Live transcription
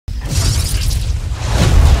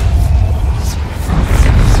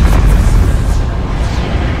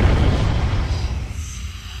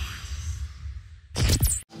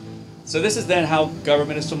So this is then how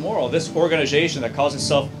government is immoral. This organization that calls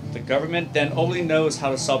itself the government then only knows how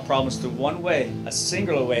to solve problems through one way, a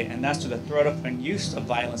singular way, and that's through the threat of and use of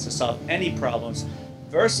violence to solve any problems,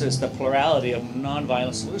 versus the plurality of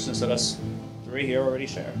non-violent solutions that us three here already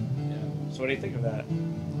share. Yeah. So what do you think of that?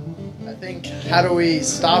 I think, how do we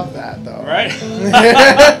stop that, though? Right?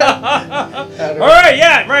 All right,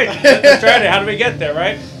 yeah, right. That's strategy. How do we get there,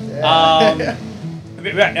 right? Yeah.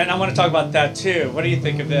 And I want to talk about that, too. What do you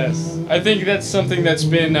think of this? I think that's something that's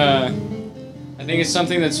been, I think it's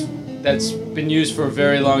something that's been used for a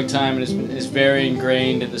very long time and is very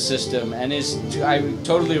ingrained in the system and is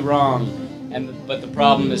totally wrong. But the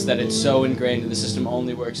problem is that it's so ingrained and the system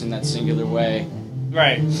only works in that singular way.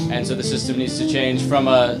 Right. And so the system needs to change from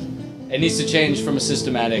a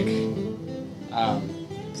systematic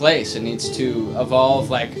place. It needs to evolve,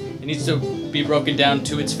 like, it needs to be broken down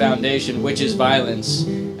to its foundation, which is violence,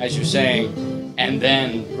 as you're saying, and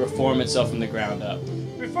then reform itself from the ground up.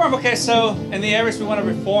 Reform, okay, so in the areas we want to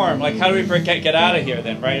reform, like how do we get out of here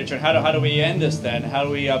then, right? How do we end this then? How do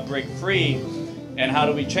we break free, and how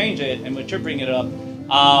do we change it? And what you're bringing it up,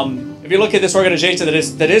 if you look at this organization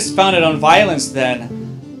that is founded on violence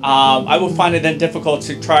then, I will find it then difficult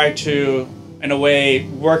to try to, in a way,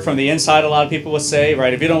 work from the inside, a lot of people will say,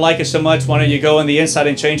 right? If you don't like it so much, why don't you go on the inside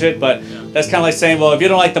and change it? But that's kind of like saying, well, if you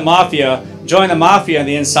don't like the mafia, join the mafia on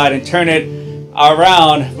the inside and turn it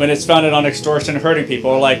around when it's founded on extortion and hurting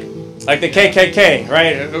people, like the KKK,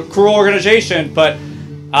 right? A cruel organization, but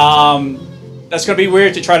that's going to be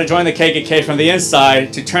weird to try to join the KKK from the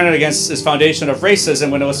inside to turn it against this foundation of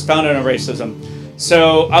racism when it was founded on racism.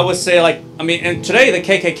 So I would say, like, I mean, and today the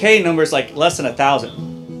KKK number is like less than 1,000.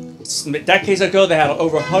 Decades ago, they had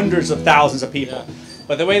over hundreds of thousands of people. Yeah.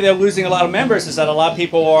 But the way they're losing a lot of members is that a lot of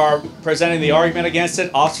people are presenting the argument against it,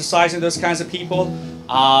 ostracizing those kinds of people.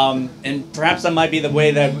 And perhaps that might be the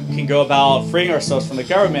way that we can go about freeing ourselves from the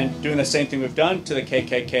government, doing the same thing we've done to the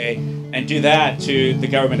KKK, and do that to the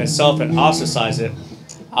government itself and ostracize it.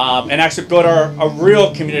 And actually build a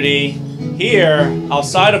real community here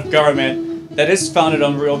outside of government that is founded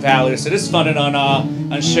on real values, that is founded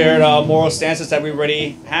on shared moral stances that we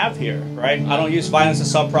already have here, right? I don't use violence to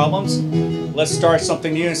solve problems. Let's start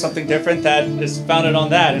something new and something different that is founded on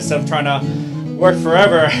that, instead of trying to work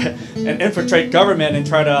forever and infiltrate government and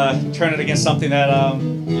try to turn it against something that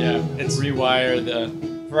it's rewire the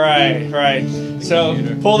right. So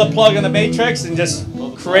computer. Pull the plug on the matrix and just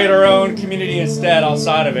create our own community instead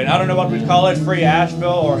outside of it. I don't know what we'd call it, free Asheville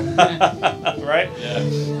or right? Yeah.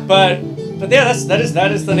 But yeah, that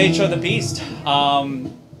is the nature of the beast.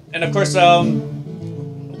 And of course,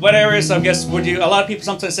 what areas, I guess, would you? A lot of people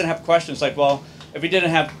sometimes then have questions like, well, if we didn't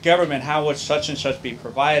have government, how would such and such be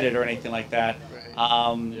provided or anything like that? Right.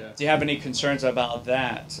 Do you have any concerns about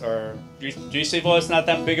that, or do you see, well, it's not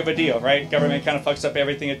that big of a deal, right? Government kind of fucks up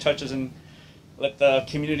everything it touches and let the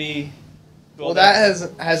community. Well, that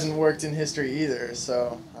hasn't worked in history either,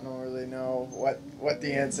 so I don't really know what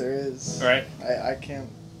the answer is. Right. I can't.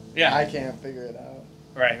 Yeah. I can't figure it out.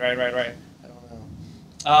 Right. I don't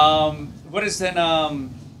know. What is then? I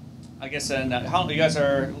guess then. How you guys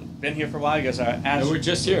are been here for a while? You guys are. No, we're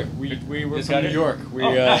just here. We were from New York. We're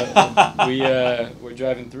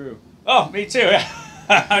driving through. Oh, me too.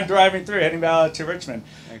 I'm driving through, heading to Richmond.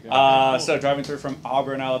 Okay. So driving through from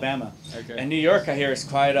Auburn, Alabama. Okay. And New York, I hear, is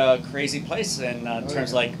quite a crazy place in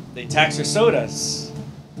terms like they tax your sodas.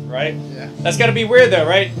 Right? Yeah. That's got to be weird though,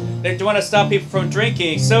 right? They want to stop people from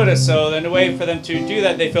drinking soda, so then the way for them to do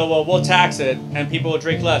that, they feel, well, we'll tax it and people will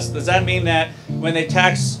drink less. Does that mean that when they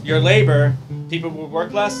tax your labor, people will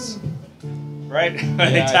work less? Right? When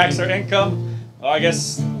they tax their income? Well, I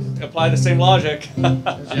guess apply the same logic.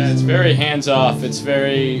 Yeah, it's very hands-off. It's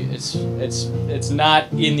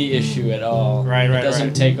not in the issue at all. Right. It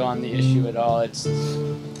doesn't take on the issue at all. It's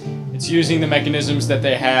using the mechanisms that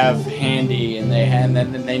they have handy, and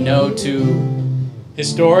then they know to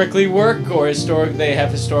historically work, or they have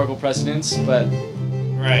historical precedents, but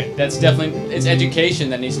that's definitely, it's education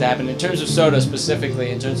that needs to happen in terms of soda specifically,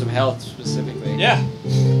 in terms of health specifically. Yeah.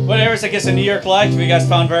 What areas, I guess, in New York life you guys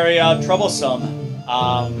found very troublesome?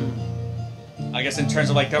 I guess in terms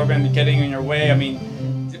of like government getting in your way. I mean,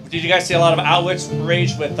 did you guys see a lot of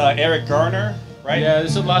outrage with Eric Garner? Right. Yeah,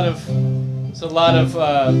 there's a lot of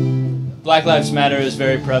Black Lives Matter is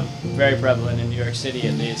very prevalent in New York City,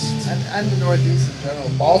 at least, and the Northeast in general.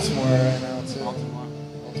 Baltimore right now too. Baltimore.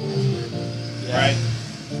 Yeah. Right.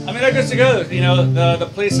 I mean, that goes to go. You know, the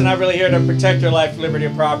police are not really here to protect your life, liberty,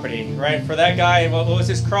 or property, right? For that guy, what was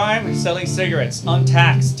his crime? He's selling cigarettes,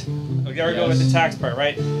 untaxed. We gotta go with the tax part,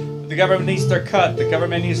 right? The government needs their cut. The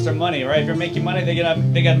government needs their money, right? If you're making money, they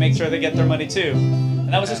gotta make sure they get their money too. And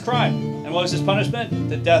And that was his crime. And what was his punishment?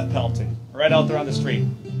 The death penalty, right out there on the street.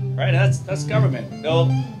 Right? And that's government.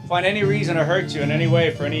 They'll find any reason to hurt you in any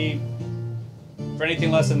way for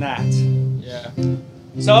anything less than that. Yeah.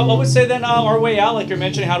 So I would say then our way out, like you're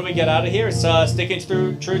mentioning, how do we get out of here? It's sticking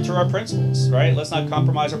true to our principles, right? Let's not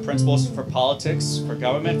compromise our principles for politics, for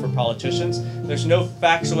government, for politicians. There's no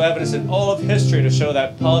factual evidence in all of history to show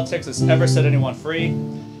that politics has ever set anyone free.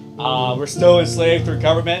 We're still enslaved through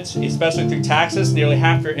government, especially through taxes. Nearly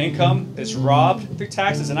half your income is robbed through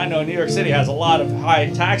taxes, and I know New York City has a lot of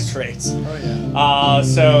high tax rates. Oh yeah.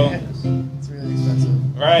 So. It's really expensive.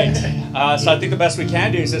 Right. So I think the best we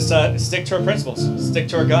can do is just stick to our principles, stick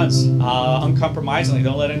to our guns, uncompromisingly.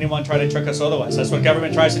 Don't let anyone try to trick us otherwise. That's what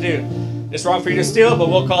government tries to do. It's wrong for you to steal, but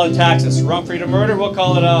we'll call it taxes. Wrong for you to murder, we'll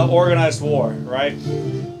call it organized war, right?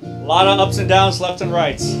 A lot of ups and downs, left and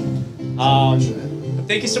right.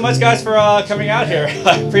 Thank you so much, guys, for coming out here.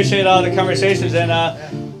 I appreciate all the conversations and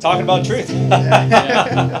talking about truth.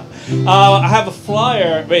 I have a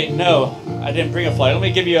flyer. Wait, no, I didn't bring a flyer. Let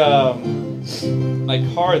me give you my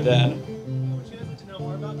card then. Would you guys like to know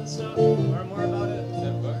more about this stuff? Learn more about it?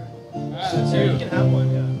 That's You you. can have one,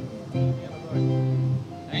 yeah.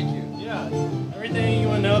 Thank you. Yeah, everything you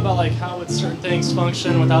want to know about like how would certain things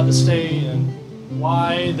function without the state and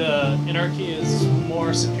why the anarchy is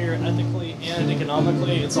more superior ethically and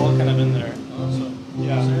economically, it's all kind of in there. So,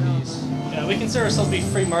 yeah, we consider ourselves to be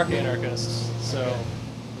free market anarchists. So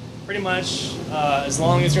pretty much, as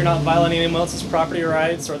long as you're not violating anyone else's property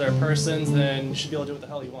rights or their persons, then you should be able to do what the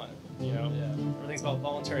hell you want. You know, everything's about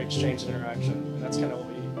voluntary exchange and interaction, and that's kind of what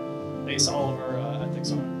we base all of our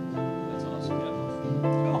ethics on. That's awesome.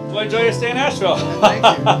 Yeah. Well, enjoy your stay in Asheville. Thank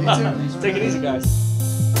you. You too. Take it easy, guys.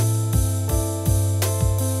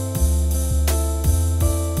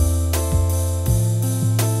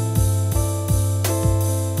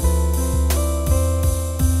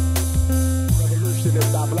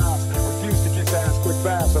 Revolutionist, I blast. Refuse to kiss ass quick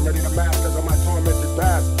fast. I'm ready to mask cause of my tormented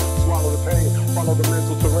past. Swallow the pain, follow the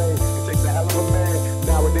mental terrain. It takes a hell of a man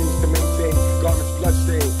nowadays to maintain garments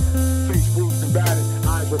bloodstained, face bruised and battered,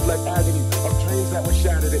 eyes reflect agony of dreams that were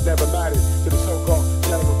shattered. It never mattered to the so-called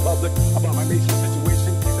general public about my nation's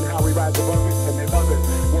situation and how we rise above it, and they love it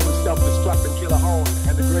when we self-destruct and kill a home.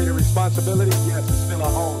 And the greater responsibility, yes, it's still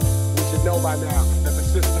a home. We should know by now that the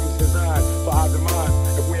system is designed for our demise.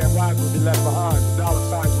 If we arrive, we'll be left behind. The dollar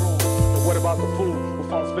signs rule. But what about the fool who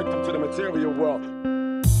falls victim to the material world?